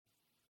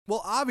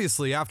Well,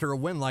 obviously, after a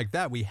win like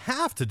that, we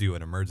have to do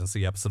an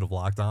emergency episode of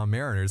Locked On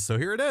Mariners. So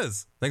here it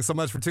is. Thanks so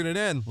much for tuning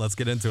in. Let's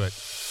get into it.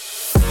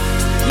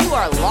 You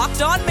are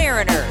Locked On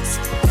Mariners,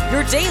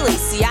 your daily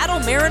Seattle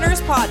Mariners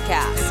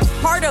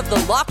podcast. Part of the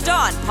Locked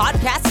On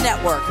Podcast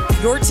Network,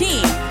 your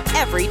team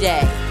every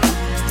day.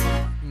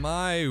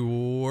 My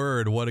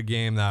word, what a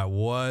game that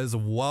was.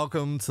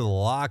 Welcome to the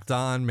Locked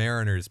On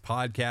Mariners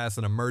podcast,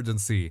 an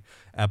emergency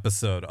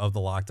episode of the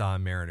Locked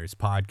On Mariners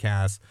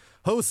podcast,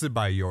 hosted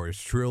by yours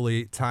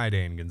truly, Ty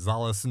Dane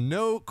Gonzalez.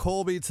 No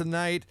Colby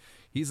tonight.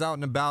 He's out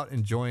and about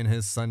enjoying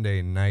his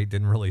Sunday night.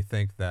 Didn't really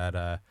think that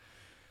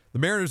the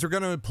Mariners were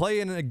going to play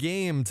in a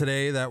game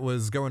today that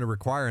was going to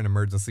require an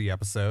emergency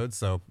episode.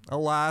 So,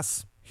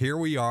 alas, here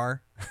we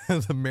are.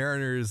 The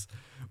Mariners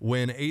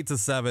win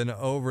 8-7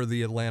 over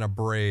the Atlanta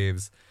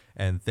Braves.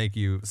 And thank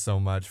you so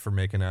much for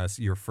making us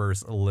your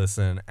first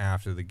listen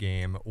after the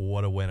game.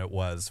 What a win it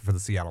was for the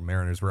Seattle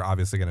Mariners. We're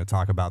obviously going to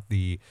talk about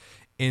the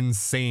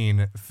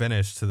insane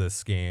finish to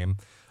this game.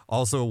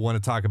 Also want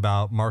to talk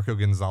about Marco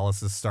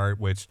Gonzalez's start,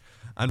 which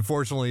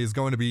unfortunately is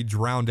going to be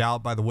drowned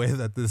out by the way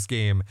that this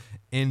game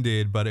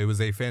ended, but it was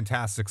a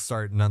fantastic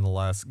start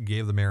nonetheless.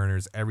 Gave the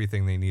Mariners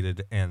everything they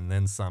needed and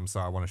then some,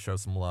 so I want to show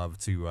some love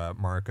to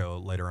Marco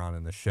later on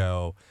in the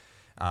show.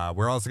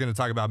 We're also going to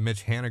talk about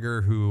Mitch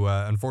Haniger, who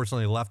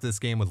unfortunately left this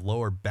game with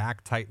lower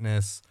back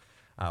tightness.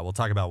 We'll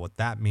talk about what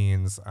that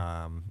means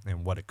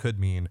and what it could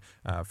mean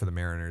for the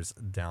Mariners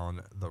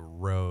down the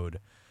road.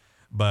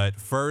 But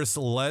first,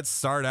 let's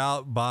start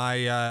out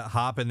by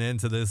hopping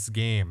into this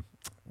game.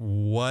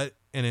 What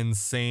an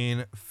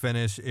insane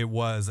finish it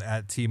was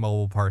at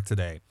T-Mobile Park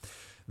today.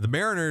 The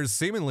Mariners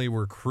seemingly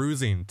were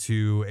cruising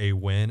to a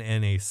win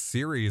and a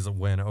series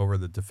win over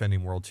the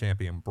defending world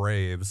champion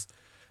Braves.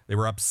 They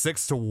were up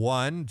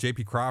 6-1.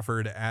 J.P.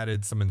 Crawford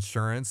added some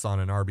insurance on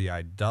an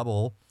RBI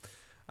double.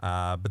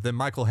 But then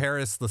Michael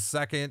Harris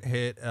II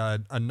hit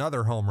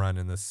another home run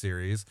in this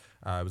series.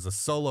 It was a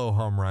solo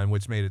home run,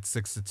 which made it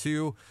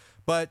 6-2.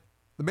 But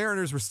the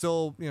Mariners were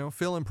still,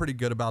 feeling pretty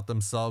good about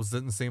themselves.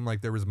 Didn't seem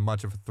like there was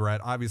much of a threat.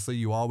 Obviously,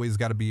 you always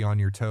got to be on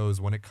your toes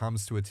when it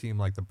comes to a team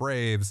like the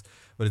Braves.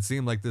 But it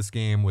seemed like this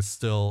game was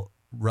still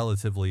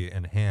relatively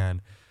in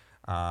hand.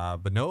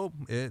 But no,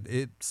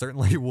 it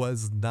certainly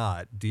was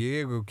not.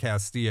 Diego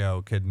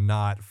Castillo could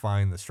not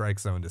find the strike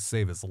zone to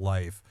save his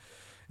life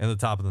in the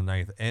top of the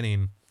ninth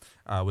inning.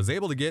 Was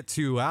able to get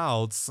 2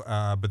 outs,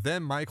 but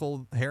then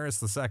Michael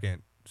Harris II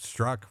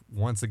struck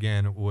once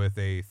again with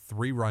a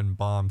 3-run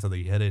bomb to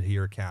the Hit It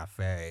Here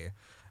Cafe.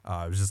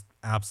 It was just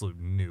absolute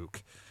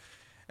nuke.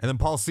 And then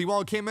Paul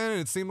Sewald came in,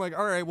 and it seemed like,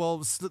 all right, well,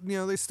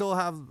 they still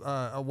have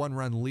a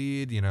 1-run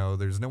lead.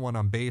 There's no one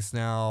on base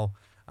now.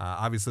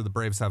 Obviously, the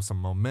Braves have some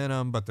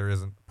momentum, but there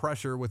isn't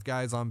pressure with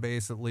guys on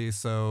base, at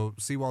least. So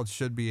Sewald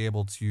should be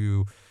able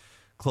to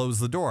close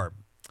the door.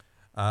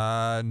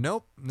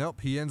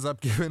 Nope. He ends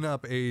up giving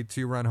up a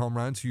 2-run home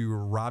run to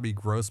Robbie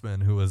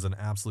Grossman, who was an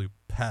absolute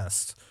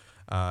pest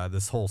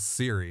this whole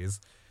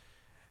series.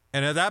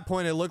 And at that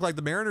point, it looked like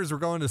the Mariners were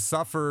going to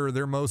suffer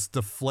their most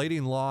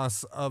deflating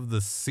loss of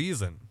the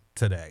season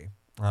today.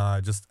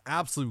 Just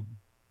absolute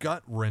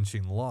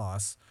gut-wrenching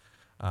loss.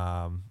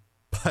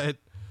 But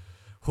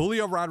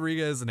Julio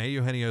Rodriguez and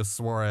Eugenio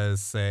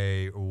Suarez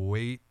say,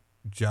 wait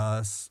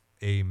just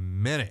a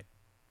minute.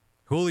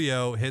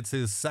 Julio hits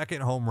his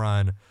second home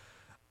run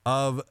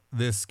of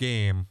this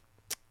game,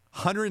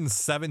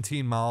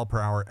 117 mile per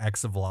hour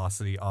exit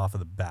velocity off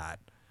of the bat.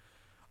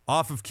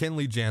 Off of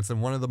Kenley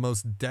Jansen, one of the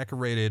most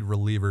decorated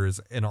relievers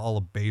in all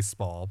of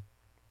baseball,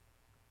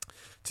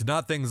 to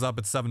knot things up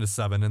at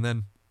 7-7. And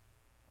then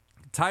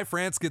Ty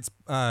France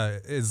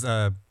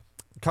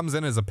comes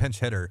in as a pinch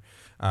hitter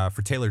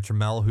for Taylor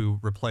Trammell, who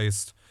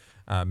replaced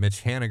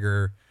Mitch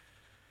Haniger.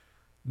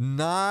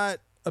 Not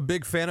a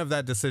big fan of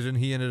that decision.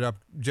 He ended up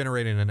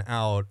generating an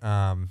out,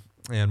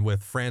 and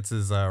with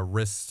France's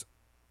wrist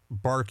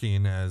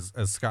barking, as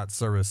Scott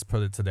Service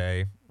put it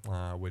today,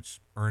 which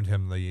earned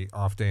him the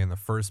off day in the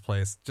first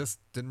place. Just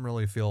didn't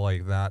really feel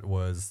like that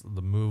was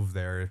the move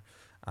there.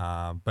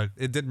 But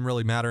it didn't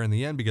really matter in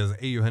the end because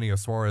Eugenio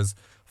Suarez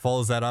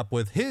follows that up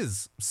with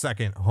his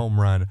second home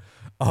run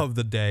of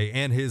the day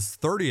and his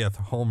 30th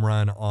home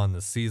run on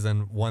the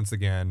season. Once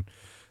again,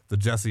 the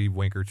Jesse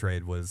Winker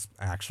trade was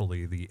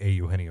actually the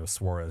Eugenio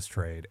Suarez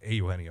trade.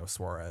 Eugenio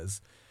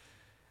Suarez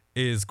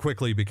is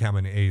quickly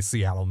becoming a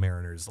Seattle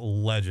Mariners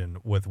legend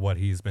with what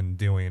he's been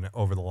doing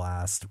over the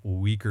last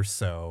week or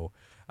so.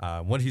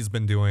 What he's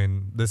been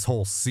doing this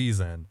whole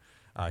season,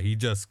 he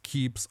just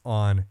keeps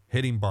on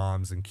hitting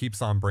bombs and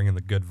keeps on bringing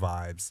the good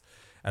vibes.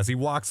 As he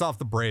walks off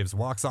the Braves,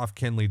 walks off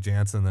Kenley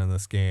Jansen in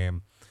this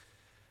game.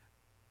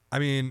 I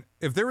mean,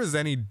 if there was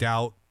any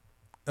doubt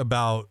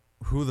about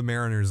who the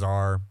Mariners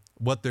are,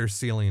 what their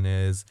ceiling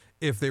is,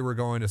 if they were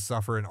going to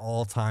suffer an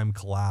all-time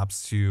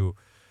collapse to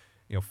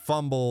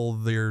fumble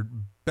their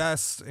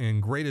best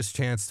and greatest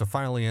chance to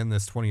finally end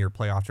this 20-year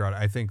playoff drought,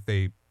 I think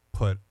they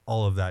put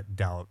all of that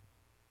doubt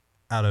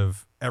out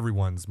of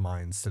everyone's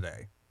minds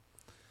today.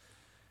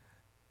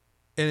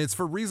 And it's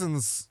for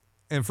reasons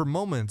and for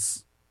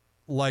moments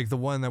like the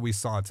one that we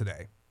saw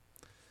today.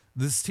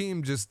 this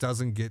team just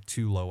doesn't get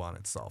too low on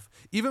itself.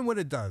 Even when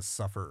it does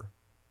suffer,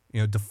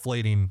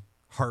 deflating,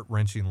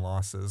 heart-wrenching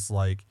losses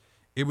like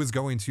it was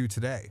going to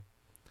today,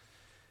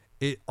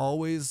 it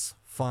always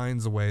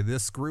finds a way.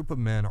 This group of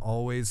men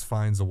always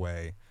finds a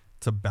way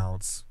to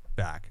bounce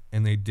back,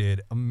 and they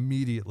did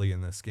immediately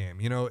in this game.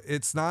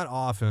 It's not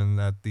often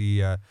that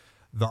the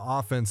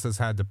offense has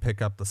had to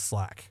pick up the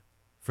slack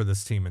for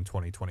this team in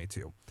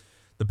 2022.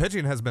 The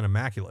pitching has been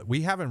immaculate.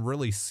 We haven't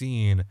really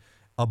seen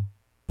a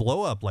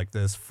blow up like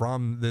this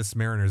from this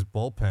Mariners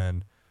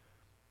bullpen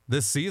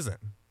this season.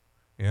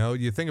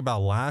 You think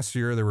about last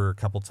year, there were a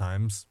couple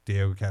times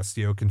Diego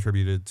Castillo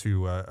contributed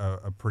to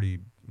a pretty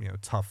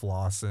tough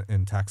loss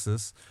in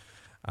Texas.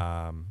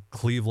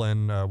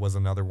 Cleveland was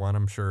another one.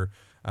 I'm sure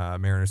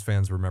Mariners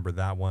fans remember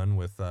that one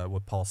with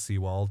Paul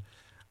Sewald.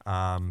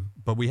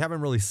 But we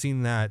haven't really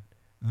seen that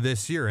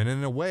this year. And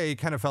in a way, it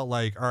kind of felt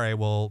like, all right,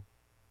 well,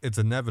 it's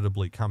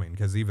inevitably coming,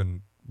 because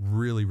even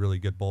really, really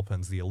good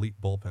bullpens, the elite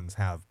bullpens,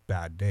 have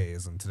bad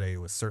days. And today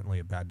was certainly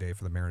a bad day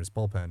for the Mariners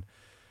bullpen.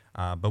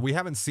 But we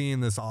haven't seen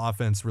this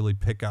offense really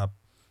pick up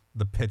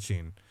the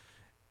pitching.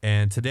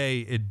 And today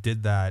it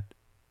did that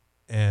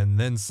and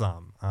then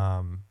some.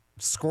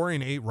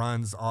 Scoring 8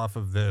 runs off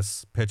of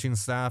this pitching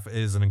staff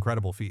is an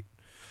incredible feat.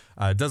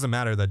 It doesn't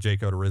matter that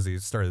Jake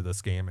Odorizzi started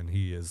this game and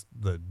he is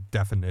the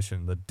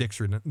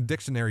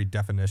dictionary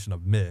definition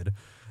of mid.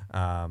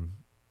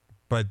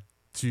 But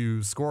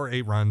to score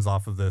 8 runs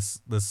off of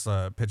this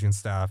pitching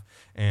staff,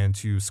 and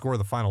to score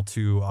the final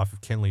 2 off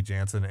of Kenley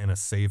Jansen in a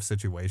save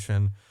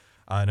situation,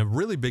 and a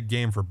really big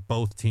game for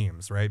both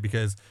teams, right?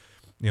 Because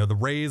the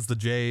Rays, the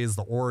Jays,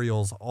 the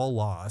Orioles all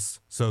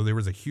lost, so there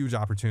was a huge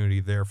opportunity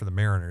there for the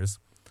Mariners.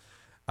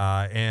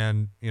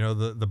 And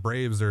the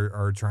Braves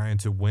are trying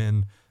to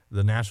win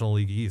the National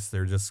League East.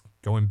 They're just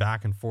going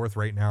back and forth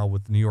right now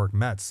with the New York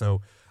Mets. So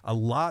a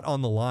lot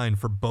on the line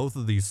for both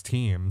of these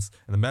teams.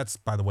 And the Mets,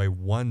 by the way,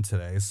 won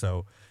today.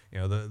 So,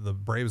 the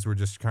Braves were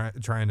just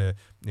trying to,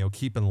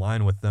 keep in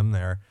line with them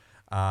there.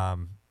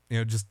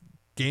 Just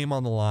game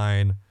on the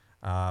line,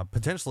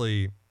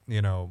 potentially,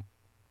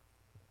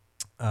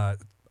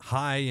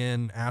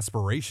 high-end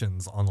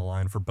aspirations on the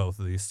line for both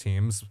of these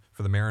teams.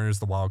 For the Mariners,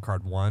 the wild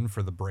card one.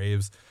 For the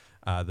Braves,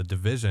 the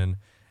division.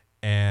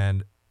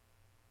 And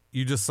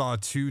you just saw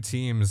 2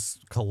 teams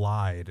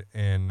collide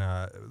in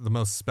the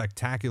most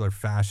spectacular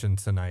fashion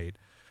tonight,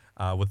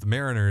 with the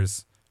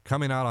Mariners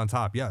coming out on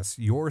top. Yes,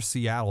 your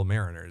Seattle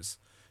Mariners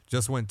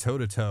just went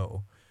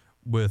toe-to-toe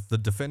with the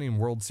defending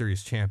World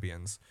Series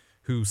champions,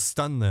 who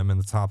stunned them in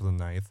the top of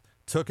the 9th,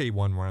 took a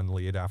 1-run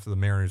lead after the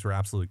Mariners were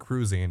absolutely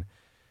cruising,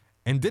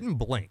 and didn't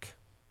blink.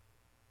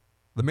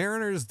 The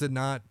Mariners did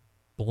not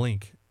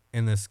blink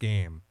in this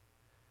game.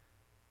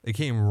 They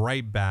came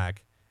right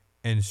back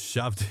and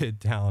shoved it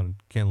down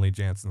Kenley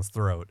Jansen's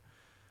throat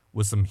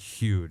with some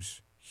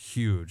huge,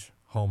 huge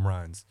home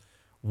runs.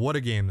 What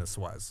a game this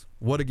was.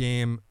 What a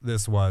game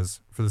this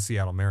was for the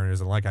Seattle Mariners.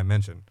 And like I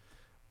mentioned,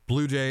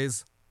 Blue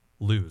Jays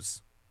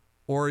lose.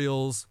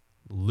 Orioles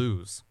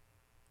lose.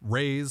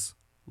 Rays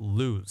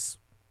lose.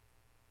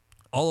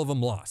 All of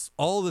them lost.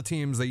 All the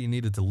teams that you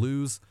needed to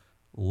lose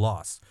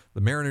lost.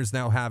 The Mariners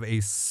now have a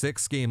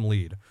 6-game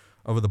lead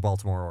over the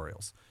Baltimore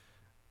Orioles.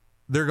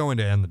 They're going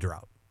to end the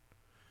drought.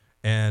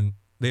 And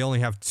they only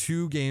have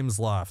 2 games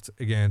left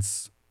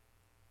against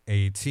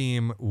a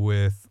team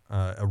with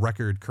a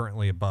record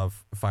currently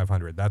above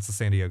 500. That's the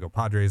San Diego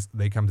Padres.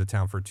 They come to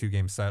town for a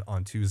 2-game set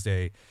on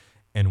Tuesday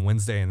and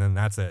Wednesday, and then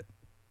that's it.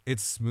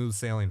 It's smooth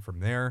sailing from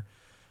there.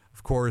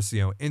 Of course,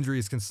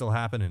 injuries can still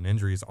happen, and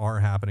injuries are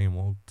happening.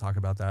 We'll talk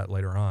about that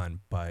later on,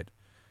 but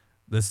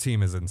this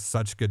team is in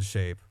such good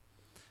shape.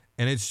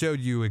 And it showed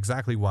you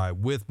exactly why,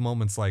 with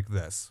moments like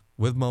this,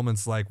 with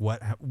moments like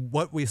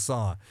what we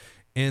saw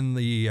in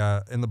the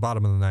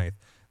bottom of the 9th,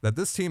 that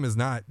this team is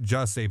not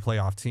just a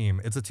playoff team.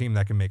 It's a team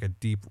that can make a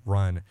deep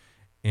run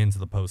into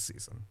the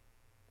postseason.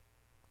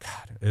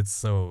 God, it's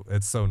so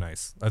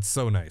nice. That's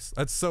so nice.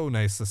 That's so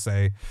nice to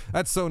say.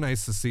 That's so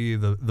nice to see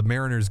the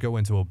Mariners go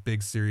into a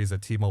big series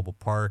at T-Mobile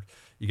Park.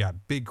 You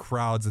got big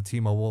crowds at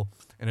T-Mobile,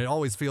 and it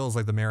always feels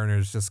like the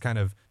Mariners just kind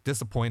of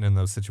disappoint in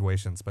those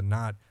situations, but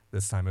not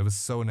this time. It was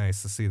so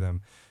nice to see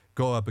them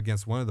go up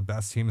against one of the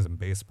best teams in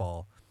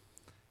baseball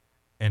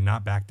and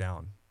not back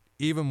down,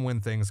 even when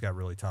things got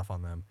really tough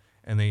on them,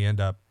 and they end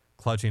up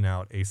clutching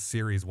out a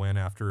series win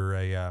after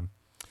a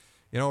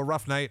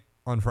rough night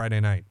on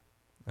Friday night.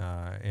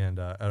 And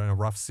a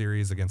rough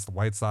series against the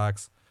White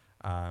Sox.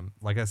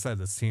 Like I said,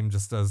 this team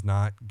just does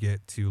not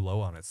get too low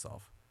on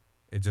itself.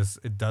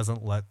 It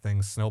doesn't let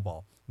things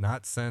snowball.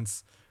 Not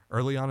since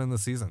early on in the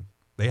season.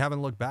 They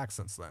haven't looked back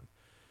since then.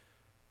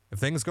 If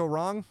things go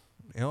wrong,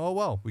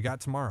 we got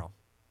tomorrow.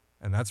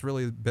 And that's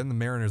really been the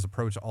Mariners'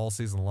 approach all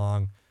season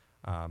long.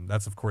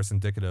 That's, of course,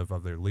 indicative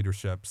of their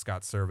leadership,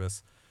 Scott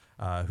Servais,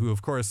 who,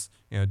 of course,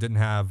 didn't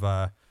have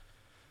the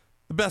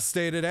best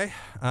day today.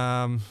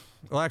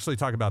 We'll actually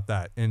talk about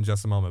that in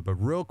just a moment. But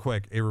real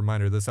quick, a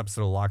reminder, this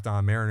episode of Locked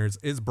On Mariners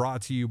is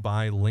brought to you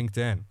by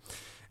LinkedIn.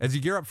 As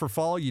you gear up for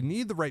fall, you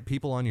need the right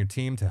people on your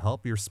team to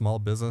help your small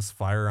business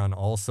fire on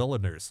all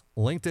cylinders.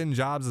 LinkedIn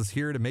Jobs is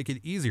here to make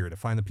it easier to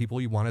find the people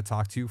you want to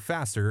talk to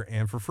faster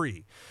and for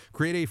free.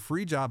 Create a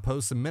free job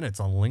post in minutes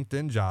on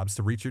LinkedIn Jobs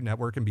to reach your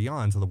network and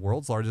beyond to the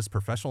world's largest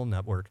professional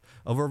network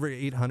of over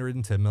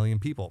 810 million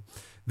people.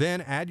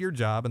 Then add your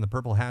job and the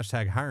purple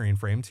hashtag hiring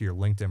frame to your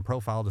LinkedIn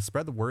profile to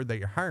spread the word that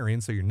you're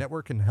hiring so your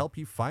network can help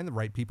you find the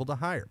right people to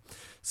hire.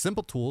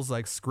 Simple tools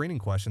like screening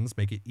questions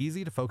make it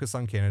easy to focus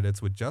on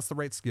candidates with just the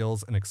right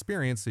skills and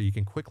experience so you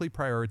can quickly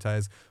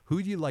prioritize who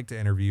you'd like to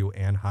interview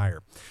and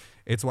hire.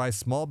 It's why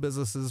small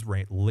businesses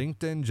rank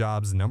LinkedIn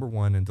Jobs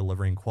 #1 in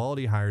delivering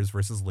quality hires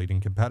versus leading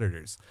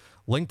competitors.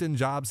 LinkedIn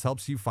Jobs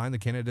helps you find the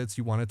candidates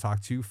you want to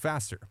talk to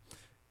faster.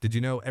 Did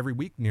you know every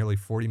week nearly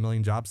 40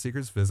 million job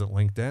seekers visit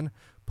LinkedIn?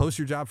 Post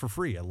your job for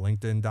free at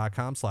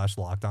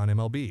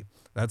linkedin.com/lockedonmlb.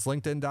 That's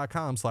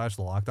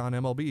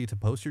linkedin.com/lockedonmlb to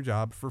post your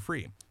job for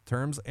free.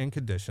 Terms and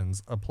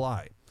conditions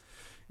apply.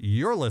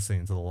 You're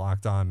listening to the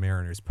Locked On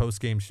Mariners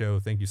post-game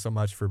show. Thank you so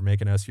much for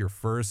making us your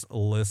first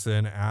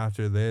listen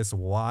after this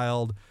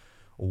wild,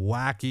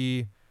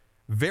 wacky,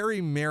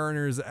 very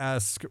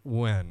Mariners-esque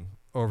win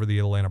over the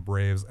Atlanta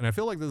Braves. And I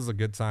feel like this is a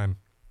good time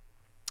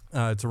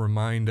to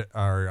remind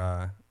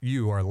our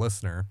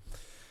listener,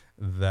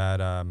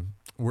 that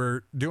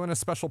we're doing a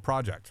special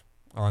project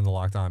on the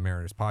Locked On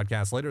Mariners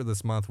podcast. Later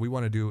this month, we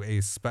want to do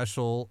a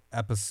special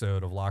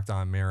episode of Locked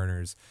On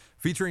Mariners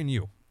featuring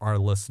you, our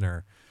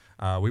listener.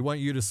 We want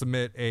you to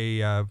submit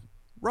a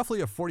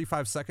roughly a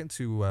 45-second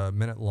to a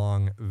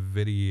minute-long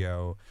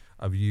video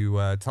of you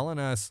telling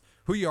us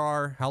who you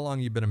are, how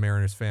long you've been a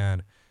Mariners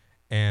fan,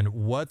 and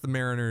what the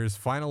Mariners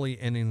finally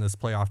ending this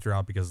playoff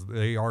drought, because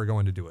they are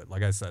going to do it.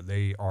 Like I said,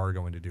 they are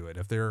going to do it.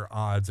 If their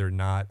odds are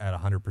not at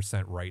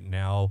 100% right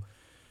now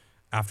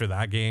after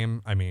that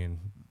game, I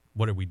mean,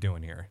 what are we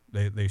doing here?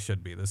 They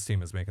should be. This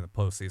team is making the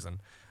postseason.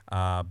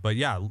 But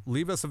yeah,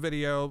 leave us a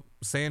video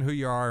saying who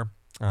you are,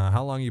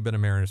 how long you've been a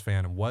Mariners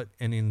fan, and what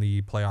ending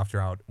the playoff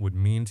drought would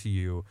mean to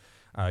you.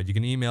 You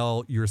can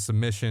email your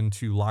submission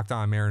to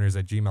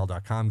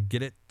lockedonmariners@gmail.com.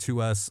 Get it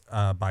to us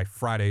by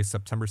Friday,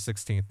 September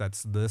 16th.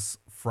 That's this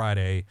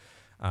Friday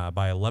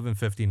by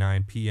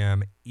 11:59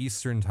 p.m.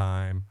 Eastern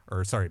time,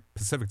 or sorry,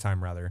 Pacific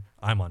time rather.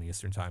 I'm on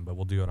Eastern time, but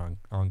we'll do it on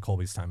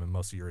Colby's time and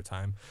most of your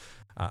time.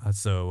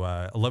 So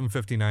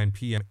 11:59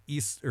 p.m.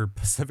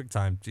 Pacific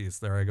time. Geez,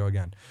 there I go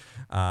again.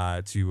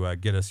 To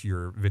get us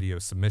your video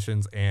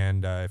submissions,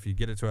 and if you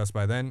get it to us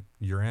by then,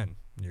 you're in.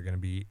 You're going to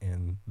be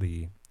in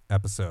the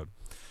episode.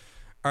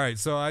 All right,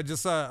 so I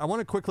just I want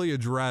to quickly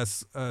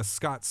address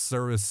Scott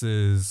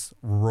Servais'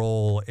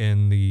 role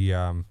in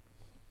the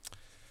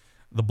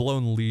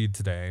blown lead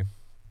today,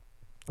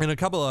 and a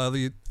couple of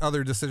the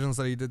other decisions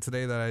that he did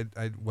today that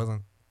I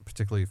wasn't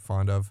particularly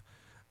fond of.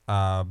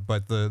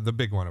 But the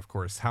big one, of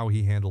course, how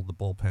he handled the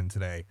bullpen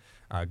today,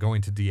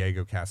 going to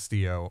Diego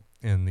Castillo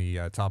in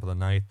the top of the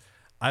ninth.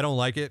 I don't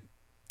like it.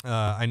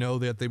 I know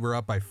that they were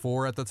up by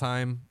 4 at the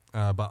time,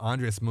 but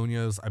Andres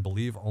Munoz, I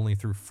believe, only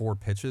threw 4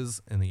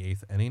 pitches in the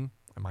 8th inning.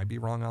 I might be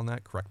wrong on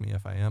that. Correct me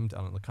if I am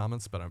down in the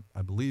comments, but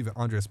I believe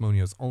Andres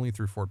Munoz only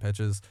threw 4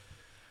 pitches.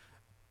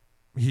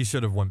 He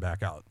should have went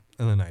back out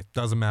in the ninth.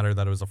 Doesn't matter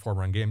that it was a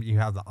 4-run game. You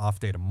have the off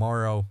day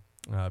tomorrow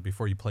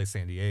before you play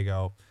San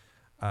Diego.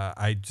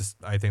 I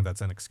think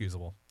that's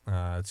inexcusable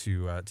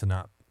to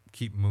not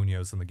keep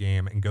Munoz in the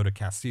game and go to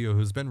Castillo,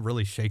 who's been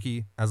really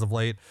shaky as of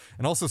late,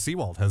 and also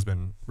Sewald has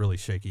been really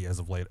shaky as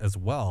of late as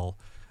well.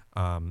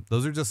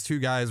 Those are just 2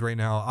 guys right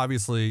now.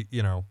 Obviously,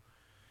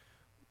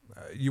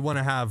 you want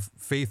to have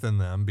faith in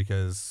them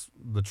because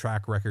the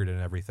track record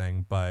and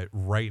everything, but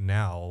right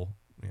now,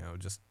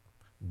 just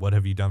what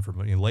have you done for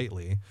me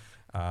lately?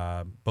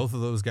 Both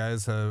of those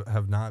guys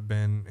have not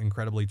been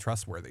incredibly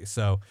trustworthy.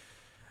 So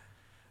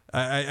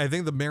I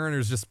think the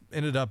Mariners just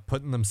ended up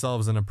putting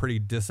themselves in a pretty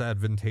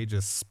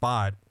disadvantageous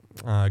spot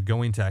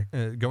going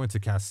to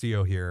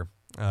Castillo here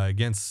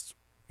against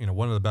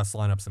one of the best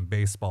lineups in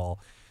baseball,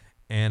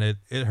 and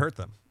it hurt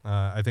them.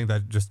 I think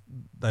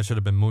that should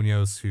have been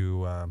Munoz,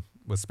 who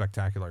was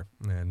spectacular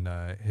in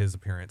his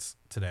appearance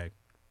today.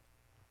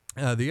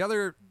 The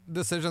other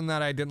decision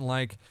that I didn't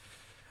like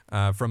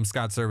from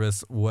Scott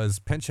Servais was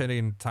pinch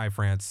hitting Ty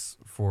France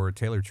for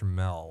Taylor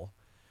Trammell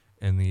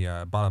in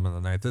the bottom of the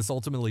ninth. This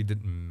ultimately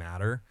didn't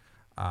matter.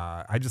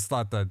 I just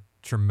thought that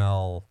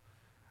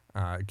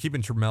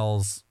keeping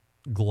Trammell's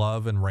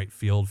glove in right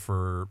field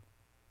for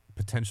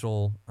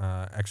potential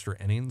extra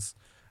innings,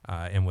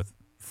 and with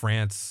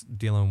France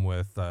dealing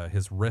with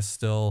his wrist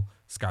still,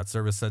 Scott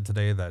Servais said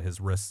today that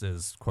his wrist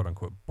is quote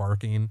unquote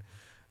barking,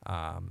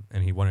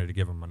 and he wanted to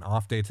give him an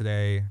off day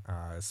today,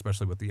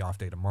 especially with the off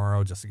day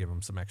tomorrow, just to give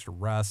him some extra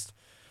rest.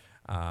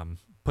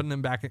 Putting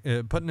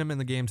him in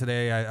the game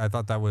today, I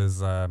thought that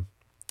was, I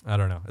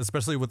don't know,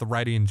 especially with the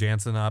righty and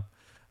Jansen up.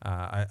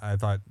 I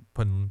thought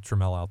putting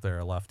Trammell out there,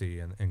 a lefty,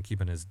 and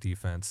keeping his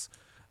defense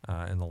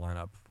in the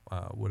lineup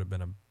would have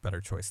been a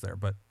better choice there.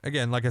 But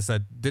again, like I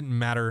said, didn't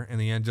matter in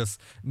the end. Just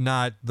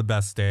not the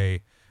best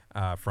day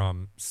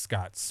from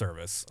Scott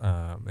Servais,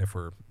 if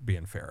we're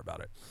being fair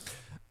about it.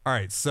 All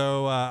right,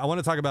 so I want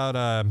to talk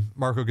about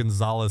Marco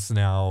Gonzalez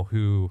now,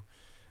 who,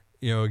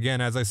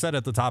 again, as I said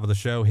at the top of the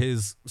show,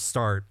 his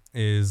start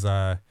is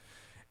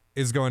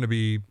going to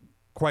be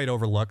quite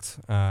overlooked,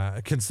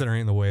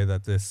 considering the way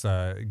that this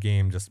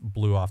game just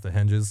blew off the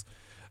hinges.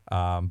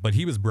 But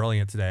he was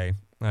brilliant today.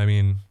 I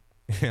mean,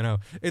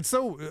 it's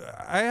so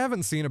I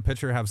haven't seen a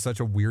pitcher have such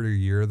a weirder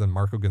year than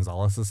Marco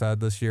Gonzalez has had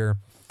this year.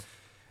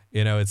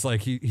 It's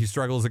like he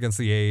struggles against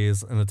the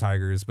A's and the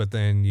Tigers, but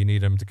then you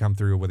need him to come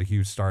through with a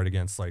huge start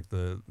against like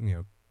the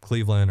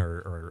Cleveland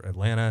or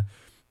Atlanta,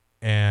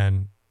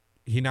 and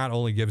he not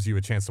only gives you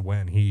a chance to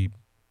win, he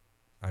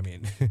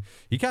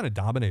kind of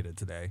dominated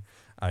today.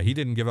 He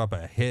didn't give up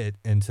a hit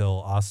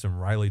until Austin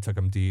Riley took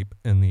him deep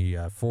in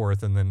the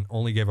fourth, and then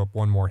only gave up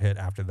one more hit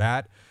after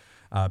that.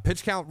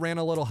 Pitch count ran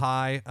a little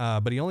high,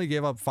 but he only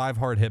gave up 5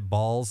 hard hit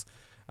balls,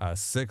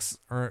 6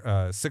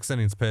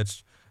 innings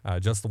pitched.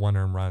 Just the 1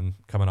 earned run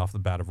coming off the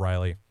bat of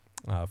Riley,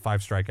 5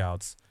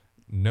 strikeouts,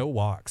 no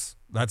walks.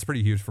 That's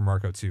pretty huge for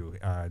Marco too.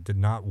 Did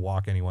not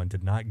walk anyone,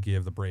 did not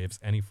give the Braves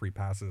any free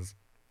passes,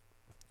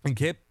 and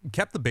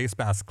kept the base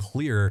paths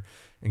clear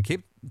and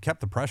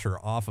kept the pressure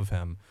off of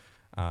him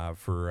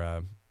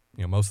for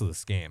most of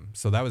this game.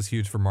 So that was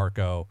huge for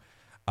Marco,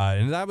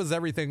 and that was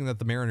everything that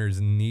the Mariners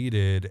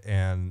needed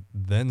and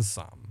then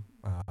some.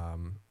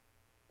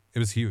 It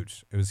was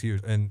huge. It was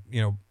huge, and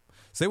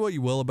say what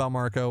you will about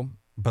Marco.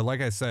 But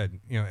like I said,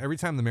 every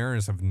time the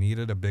Mariners have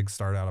needed a big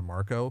start out of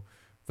Marco,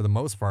 for the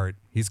most part,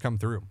 he's come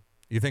through.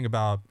 You think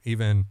about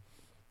even,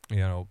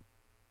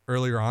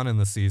 earlier on in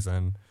the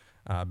season,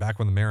 back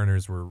when the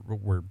Mariners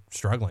were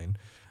struggling,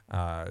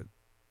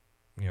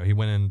 he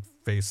went and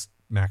faced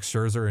Max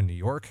Scherzer in New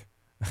York,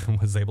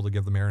 was able to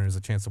give the Mariners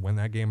a chance to win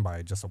that game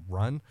by just a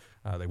run.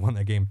 They won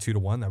that game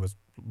 2-1. That was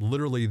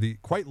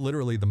quite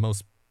literally the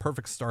most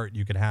perfect start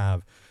you could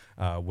have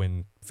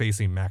when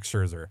facing Max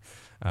Scherzer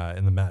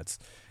in the Mets.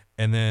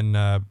 And then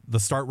the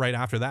start right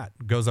after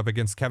that goes up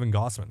against Kevin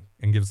Gausman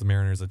and gives the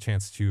Mariners a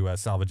chance to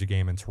salvage a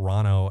game in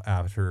Toronto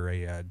after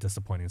a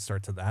disappointing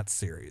start to that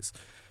series.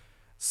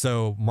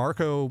 So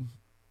Marco,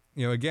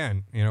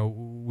 again,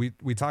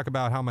 we talk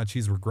about how much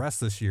he's regressed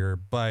this year,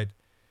 but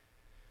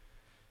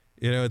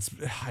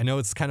I know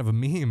it's kind of a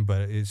meme,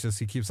 but it's just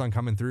he keeps on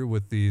coming through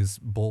with these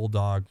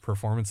bulldog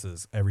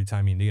performances every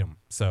time you need him.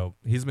 So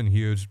he's been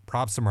huge.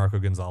 Props to Marco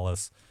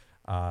Gonzalez.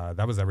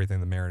 That was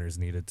everything the Mariners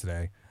needed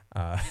today.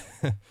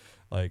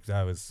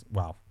 That was,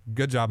 wow.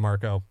 Good job,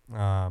 Marco.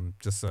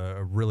 Just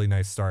a really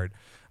nice start.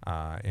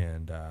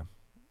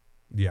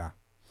 Yeah.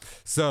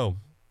 So,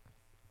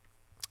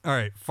 all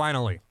right,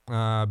 finally,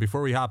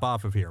 before we hop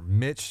off of here,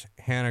 Mitch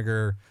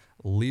Haniger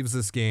leaves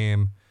this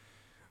game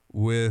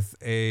with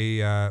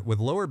with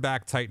lower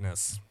back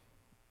tightness.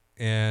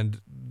 And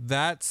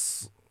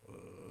that's,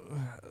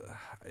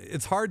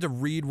 it's hard to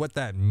read what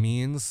that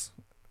means,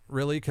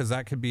 really, because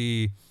that could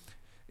be,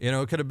 it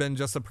could have been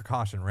just a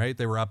precaution, right?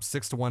 They were up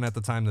 6-1 at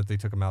the time that they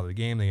took him out of the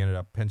game. They ended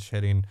up pinch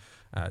hitting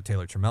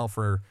Taylor Trammell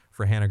for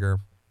Haniger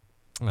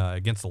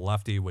against a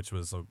lefty, which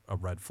was a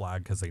red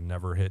flag because they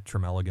never hit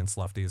Trammell against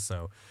lefties.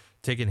 So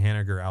taking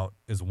Haniger out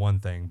is one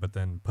thing, but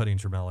then putting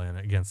Trammell in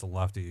against a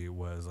lefty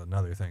was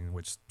another thing,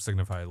 which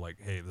signified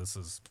like, hey, this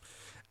is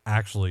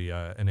actually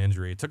an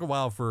injury. It took a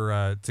while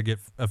to get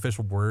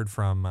official word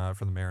from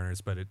the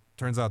Mariners, but it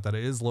turns out that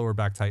it is lower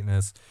back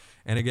tightness.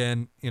 And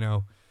again,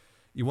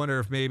 you wonder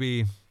if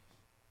maybe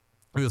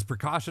it was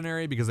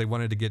precautionary because they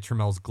wanted to get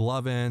Trammell's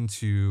glove in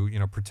to,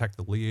 protect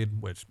the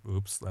lead, which,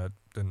 oops, that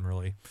didn't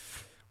really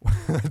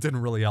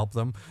help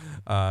them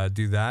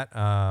do that.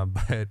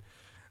 But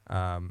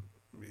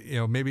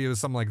maybe it was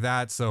something like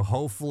that. So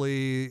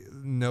hopefully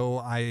no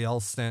IL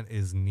stint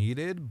is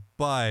needed.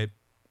 But,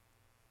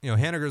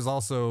 Haniger's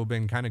also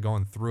been kind of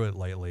going through it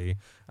lately.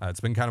 It's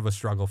been kind of a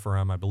struggle for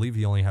him. I believe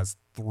he only has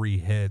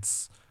 3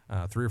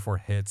 or 4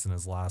 hits in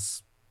his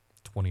last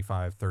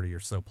 25, 30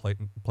 or so plate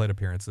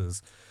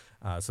appearances.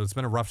 So it's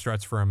been a rough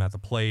stretch for him at the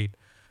plate.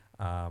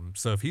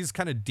 So if he's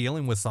kind of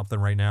dealing with something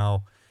right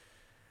now,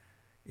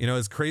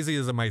 as crazy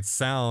as it might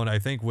sound, I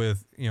think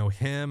with,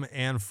 him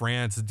and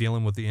France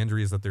dealing with the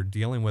injuries that they're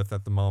dealing with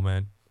at the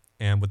moment,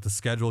 and with the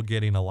schedule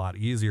getting a lot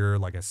easier,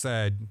 like I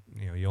said,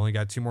 you only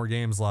got 2 more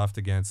games left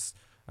against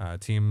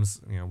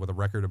teams, with a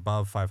record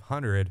above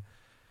 500.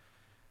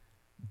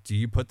 Do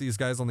you put these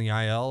guys on the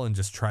IL and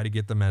just try to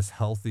get them as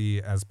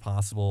healthy as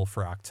possible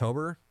for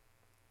October?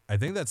 I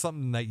think that's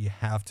something that you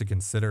have to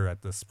consider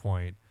at this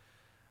point,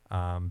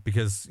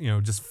 because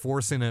just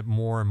forcing it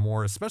more and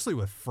more, especially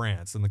with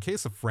France. In the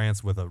case of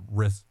France with a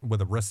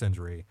wrist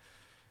injury,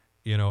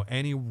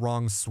 any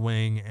wrong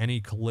swing,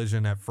 any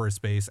collision at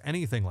first base,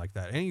 anything like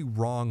that, any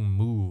wrong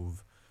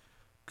move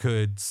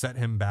could set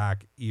him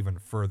back even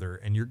further.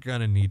 And you're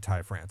going to need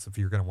Ty France if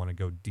you're going to want to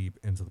go deep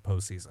into the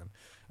postseason.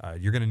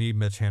 You're going to need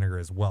Mitch Haniger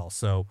as well.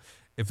 So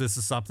if this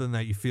is something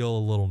that you feel a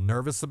little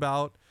nervous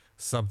about,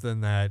 something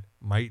that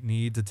might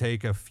need to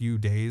take a few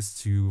days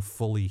to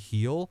fully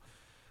heal,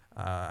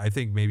 I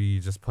think maybe you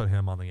just put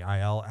him on the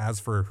IL.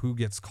 As for who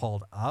gets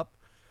called up,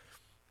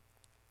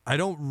 I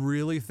don't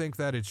really think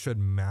that it should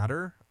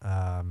matter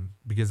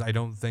because I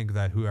don't think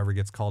that whoever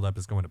gets called up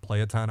is going to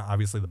play a ton.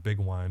 Obviously, the big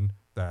one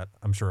that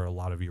I'm sure a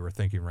lot of you are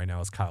thinking right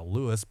now is Kyle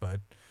Lewis.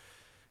 But,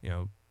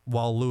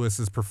 while Lewis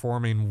is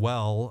performing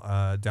well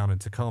down in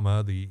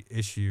Tacoma, the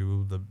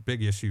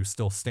big issue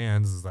still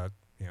stands is that,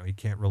 he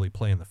can't really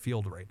play in the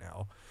field right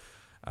now.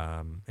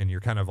 And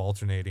you're kind of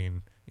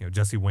alternating,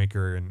 Jesse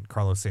Winker and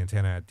Carlos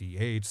Santana at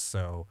DH.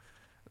 So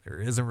there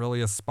isn't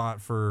really a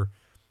spot for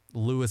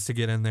Lewis to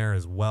get in there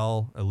as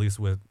well, at least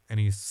with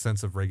any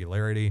sense of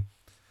regularity.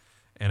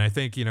 And I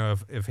think,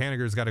 if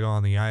Haniger's got to go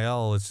on the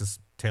IL, it's just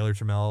Taylor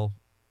Trammell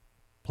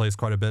plays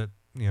quite a bit,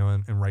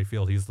 in right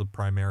field. He's the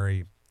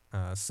primary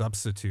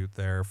substitute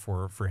there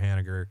for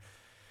Haniger.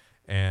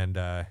 And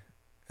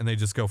they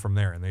just go from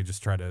there, and they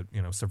just try to,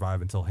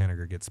 survive until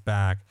Haniger gets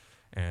back,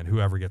 and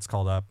whoever gets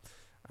called up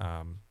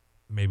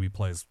maybe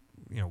plays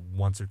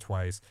once or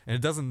twice. And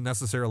it doesn't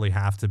necessarily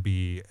have to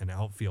be an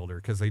outfielder,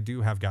 because they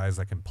do have guys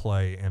that can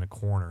play in a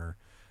corner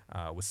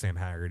with Sam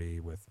Haggerty,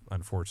 with,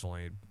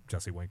 unfortunately,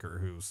 Jesse Winker,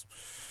 who's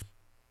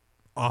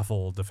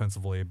awful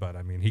defensively, but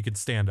I mean, he could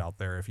stand out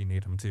there if you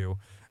need him to.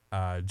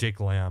 Jake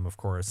Lamb, of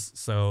course.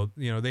 So,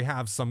 they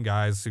have some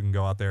guys who can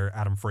go out there.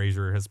 Adam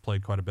Frazier has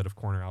played quite a bit of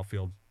corner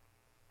outfield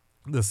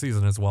this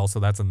season as well, so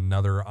that's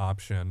another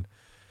option.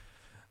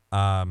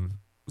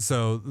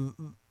 So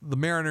the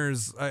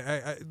Mariners,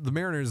 the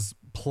Mariners'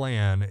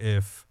 plan,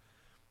 if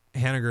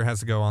Haniger has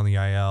to go on the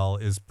IL,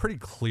 is pretty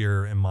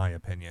clear in my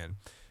opinion.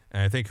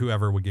 And I think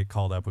whoever would get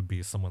called up would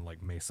be someone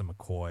like Mason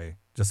McCoy,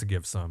 just to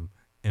give some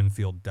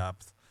infield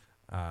depth.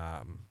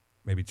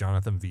 Maybe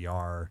Jonathan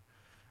VR.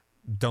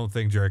 Don't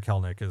think Jarred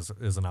Kelenic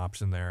is an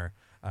option there.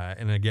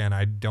 And again,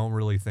 I don't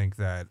really think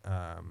that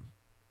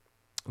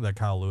that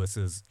Kyle Lewis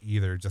is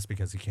either, just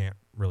because he can't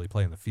really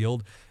play in the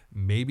field.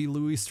 Maybe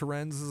Luis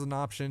Torrens is an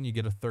option. You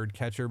get a third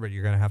catcher, but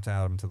you're going to have to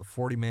add him to the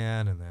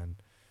 40-man, and then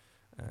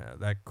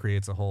that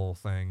creates a whole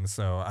thing.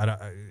 So I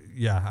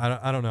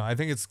don't know. I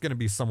think it's going to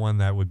be someone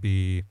that would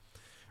be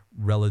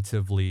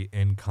relatively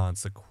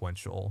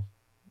inconsequential,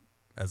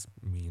 as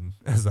mean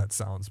as that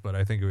sounds, but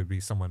I think it would be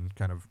someone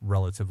kind of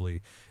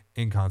relatively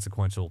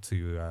inconsequential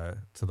to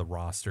the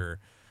roster.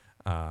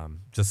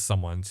 Just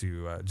someone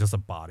just a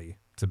body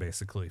to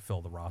basically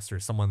fill the roster.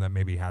 Someone that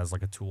maybe has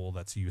like a tool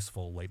that's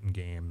useful late in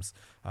games,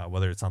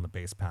 whether it's on the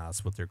base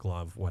pass with their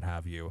glove, what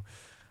have you.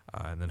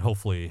 And then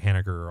hopefully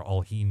Haniger,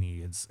 all he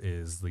needs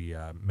is the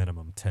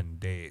minimum 10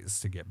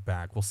 days to get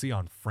back. We'll see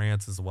on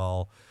France as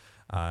well.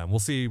 We'll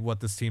see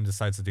what this team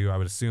decides to do. I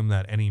would assume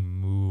that any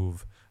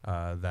move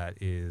that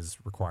is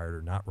required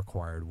or not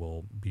required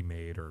will be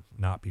made or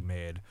not be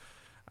made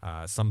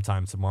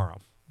sometime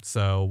tomorrow.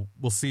 So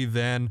we'll see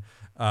then.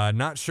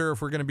 Not sure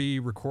if we're going to be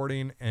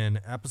recording an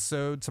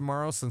episode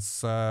tomorrow,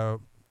 since I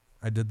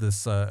did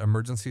this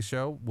emergency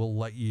show. We'll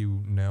let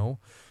you know.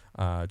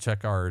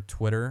 Check our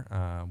Twitter.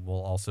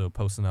 We'll also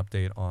post an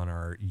update on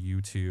our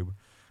YouTube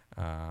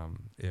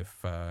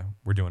if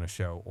we're doing a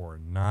show or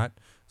not.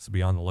 So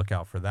be on the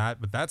lookout for that.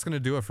 But that's going to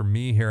do it for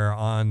me here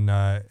on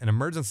an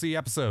emergency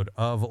episode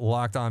of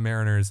Locked On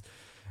Mariners,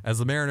 as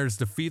the Mariners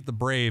defeat the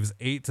Braves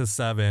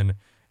 8-7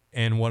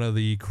 in one of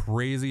the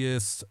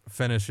craziest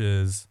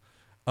finishes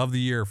of the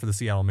year for the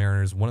Seattle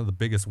Mariners. One of the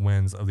biggest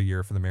wins of the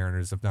year for the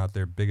Mariners, if not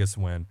their biggest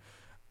win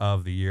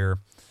of the year.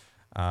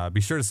 Be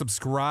sure to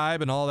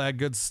subscribe and all that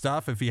good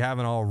stuff if you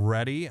haven't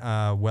already.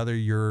 Whether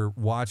you're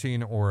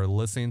watching or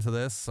listening to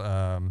this,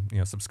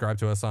 subscribe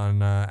to us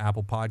on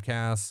Apple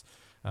Podcasts,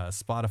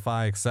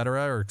 Spotify,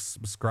 etc., or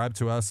subscribe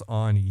to us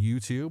on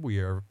YouTube. We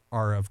are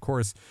of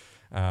course,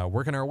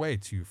 working our way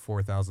to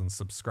 4,000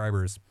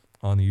 subscribers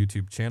on the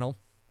YouTube channel.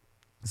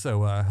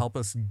 So help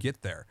us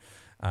get there.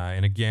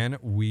 And again,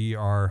 we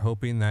are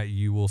hoping that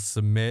you will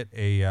submit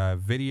a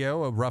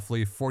video, a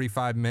roughly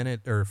 45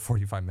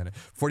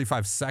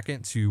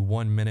 second to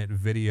 1 minute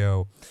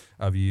video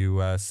of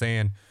you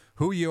saying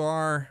who you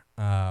are,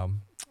 how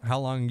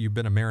long you've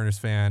been a Mariners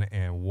fan,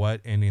 and what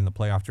ending the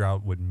playoff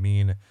drought would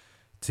mean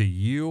to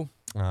you,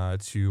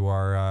 to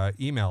our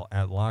email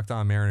at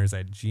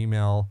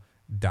lockedonmariners@gmail.com.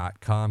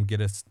 Get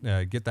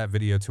that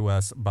video to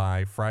us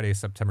by Friday,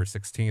 September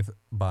 16th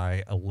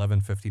by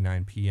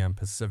 11:59 p.m.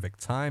 Pacific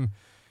time,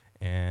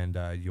 and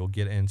you'll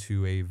get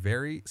into a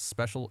very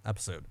special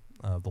episode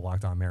of the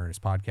Locked On Mariners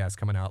podcast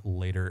coming out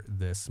later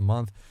this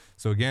month.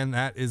 So again,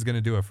 that is going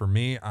to do it for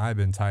me. I've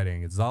been Ty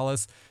Dane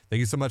Gonzalez. Thank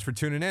you so much for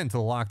tuning in to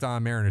the Locked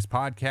On Mariners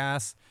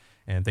podcast,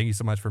 and thank you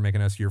so much for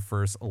making us your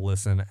first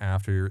listen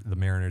after the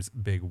Mariners'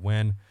 big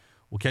win.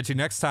 We'll catch you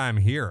next time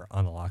here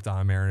on the Locked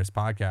On Mariners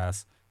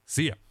podcast.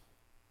 See ya.